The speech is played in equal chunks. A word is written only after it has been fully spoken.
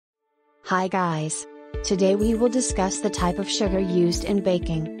Hi guys! Today we will discuss the type of sugar used in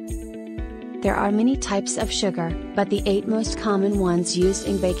baking. There are many types of sugar, but the 8 most common ones used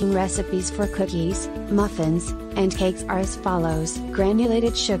in baking recipes for cookies, muffins, and cakes are as follows.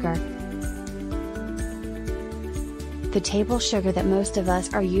 Granulated sugar. The table sugar that most of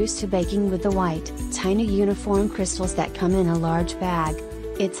us are used to baking with the white, tiny uniform crystals that come in a large bag.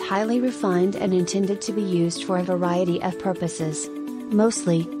 It's highly refined and intended to be used for a variety of purposes.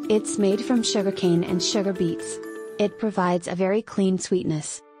 Mostly, it's made from sugarcane and sugar beets. It provides a very clean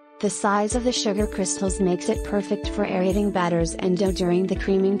sweetness. The size of the sugar crystals makes it perfect for aerating batters and dough during the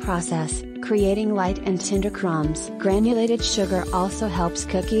creaming process, creating light and tender crumbs. Granulated sugar also helps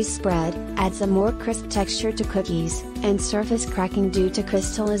cookies spread, adds a more crisp texture to cookies, and surface cracking due to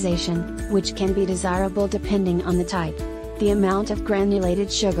crystallization, which can be desirable depending on the type. The amount of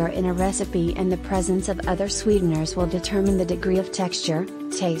granulated sugar in a recipe and the presence of other sweeteners will determine the degree of texture,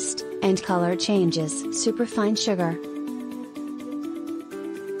 taste, and color changes. Superfine sugar,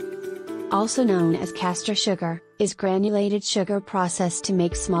 also known as castor sugar, is granulated sugar processed to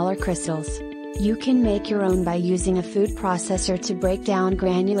make smaller crystals. You can make your own by using a food processor to break down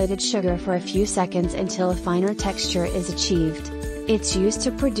granulated sugar for a few seconds until a finer texture is achieved. It's used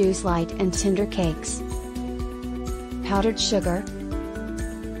to produce light and tender cakes. Powdered sugar,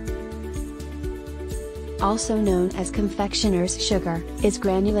 also known as confectioners sugar, is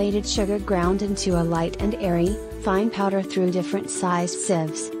granulated sugar ground into a light and airy, fine powder through different sized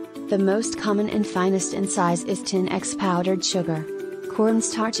sieves. The most common and finest in size is 10x powdered sugar.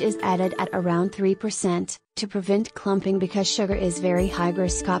 Cornstarch is added at around 3%, to prevent clumping because sugar is very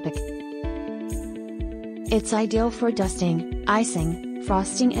hygroscopic. It's ideal for dusting, icing,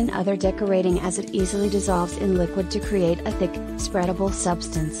 frosting and other decorating as it easily dissolves in liquid to create a thick, spreadable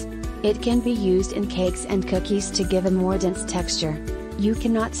substance. It can be used in cakes and cookies to give a more dense texture. You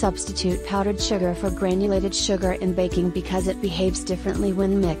cannot substitute powdered sugar for granulated sugar in baking because it behaves differently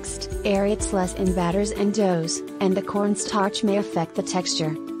when mixed. Aerates less in batters and doughs, and the cornstarch may affect the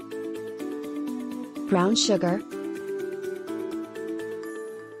texture. Brown sugar.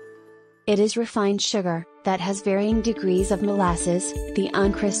 It is refined sugar, that has varying degrees of molasses, the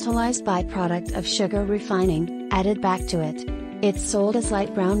uncrystallized byproduct of sugar refining, added back to it. It's sold as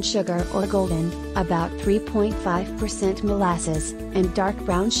light brown sugar or golden, about 3.5% molasses, and dark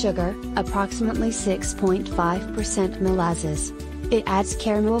brown sugar, approximately 6.5% molasses. It adds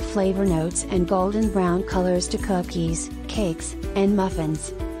caramel flavor notes and golden brown colors to cookies, cakes, and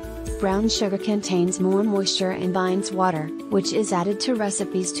muffins. Brown sugar contains more moisture and binds water, which is added to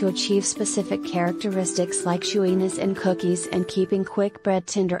recipes to achieve specific characteristics like chewiness in cookies and keeping quick bread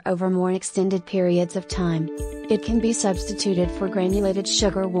tender over more extended periods of time. It can be substituted for granulated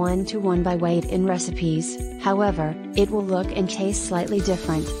sugar 1:1 by weight in recipes, however, it will look and taste slightly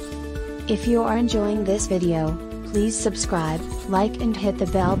different. If you are enjoying this video, please subscribe, like and hit the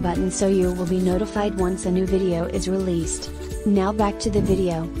bell button so you will be notified once a new video is released. Now back to the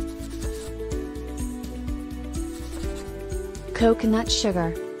video. Coconut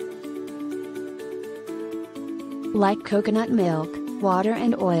sugar. Like coconut milk, water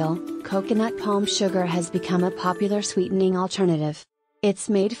and oil, coconut palm sugar has become a popular sweetening alternative. It's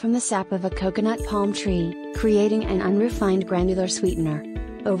made from the sap of a coconut palm tree, creating an unrefined granular sweetener.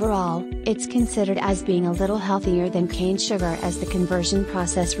 Overall, it's considered as being a little healthier than cane sugar as the conversion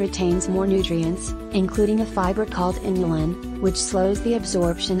process retains more nutrients, including a fiber called inulin, which slows the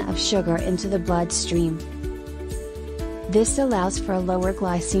absorption of sugar into the bloodstream. This allows for a lower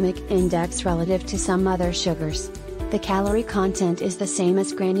glycemic index relative to some other sugars. The calorie content is the same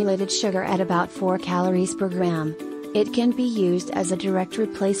as granulated sugar at about 4 calories per gram. It can be used as a direct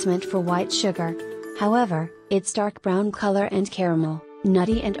replacement for white sugar. However, its dark brown color and caramel,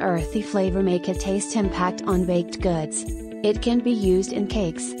 nutty and earthy flavor make a taste impact on baked goods. It can be used in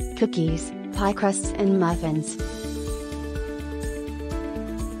cakes, cookies, pie crusts and muffins.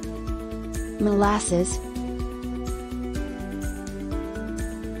 Molasses.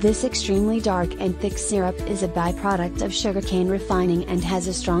 This extremely dark and thick syrup is a byproduct of sugarcane refining and has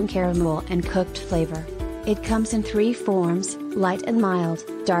a strong caramel and cooked flavor. It comes in 3 forms, light and mild,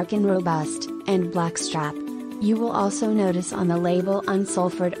 dark and robust, and blackstrap. You will also notice on the label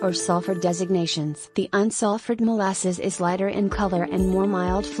unsulfured or sulfur designations. The unsulfured molasses is lighter in color and more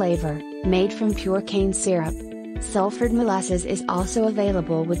mild flavor, made from pure cane syrup. Sulfured molasses is also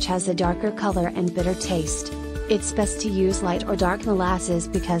available, which has a darker color and bitter taste. It's best to use light or dark molasses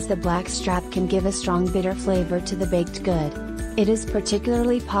because the black strap can give a strong bitter flavor to the baked good. It is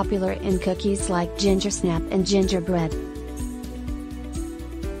particularly popular in cookies like ginger snap and gingerbread.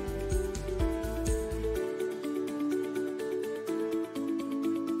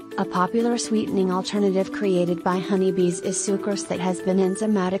 A popular sweetening alternative created by honeybees is sucrose that has been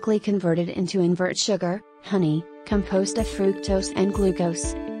enzymatically converted into invert sugar, honey, composed of fructose and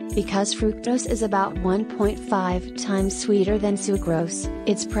glucose. Because fructose is about 1.5 times sweeter than sucrose,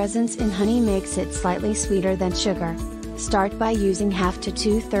 its presence in honey makes it slightly sweeter than sugar. Start by using half to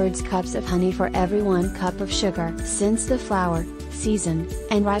 2/3 cups of honey for every 1 cup of sugar. Since the flower, season,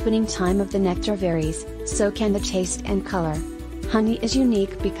 and ripening time of the nectar varies, so can the taste and color. Honey is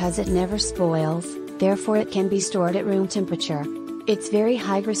unique because it never spoils, therefore it can be stored at room temperature. It's very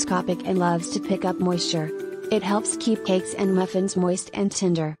hygroscopic and loves to pick up moisture. It helps keep cakes and muffins moist and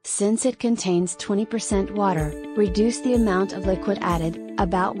tender. Since it contains 20% water, reduce the amount of liquid added,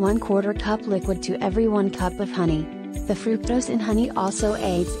 about 1/4 cup liquid to every 1 cup of honey. The fructose in honey also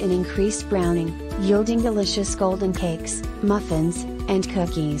aids in increased browning, yielding delicious golden cakes, muffins, and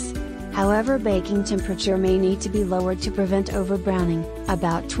cookies. However, baking temperature may need to be lowered to prevent overbrowning,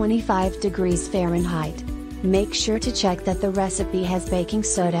 about 25 degrees Fahrenheit. Make sure to check that the recipe has baking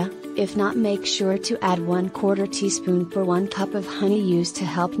soda. If not, make sure to add 1/4 teaspoon per 1 cup of honey used to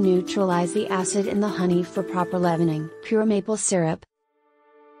help neutralize the acid in the honey for proper leavening. Pure maple syrup.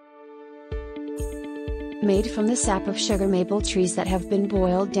 Made from the sap of sugar maple trees that have been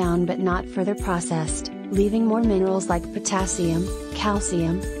boiled down but not further processed, leaving more minerals like potassium,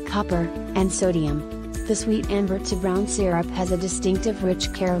 calcium, copper, and sodium. The sweet amber to brown syrup has a distinctive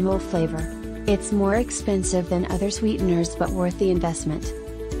rich caramel flavor. It's more expensive than other sweeteners but worth the investment.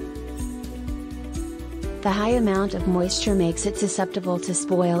 The high amount of moisture makes it susceptible to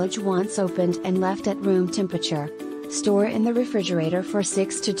spoilage once opened and left at room temperature. Store in the refrigerator for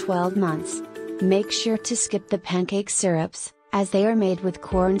 6 to 12 months. Make sure to skip the pancake syrups, as they are made with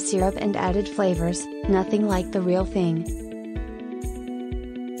corn syrup and added flavors, nothing like the real thing.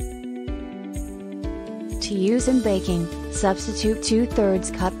 To use in baking, substitute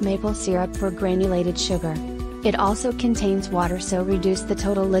 2/3 cup maple syrup for granulated sugar. It also contains water, so reduce the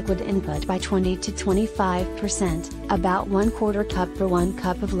total liquid input by 20 to 25%, about 1/4 cup per 1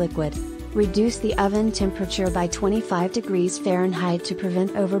 cup of liquid. Reduce the oven temperature by 25 degrees Fahrenheit to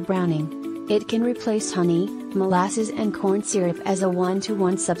prevent overbrowning. It can replace honey, molasses and corn syrup as a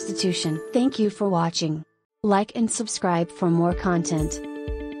 1-to-1 substitution. Thank you for watching. Like and subscribe for more content.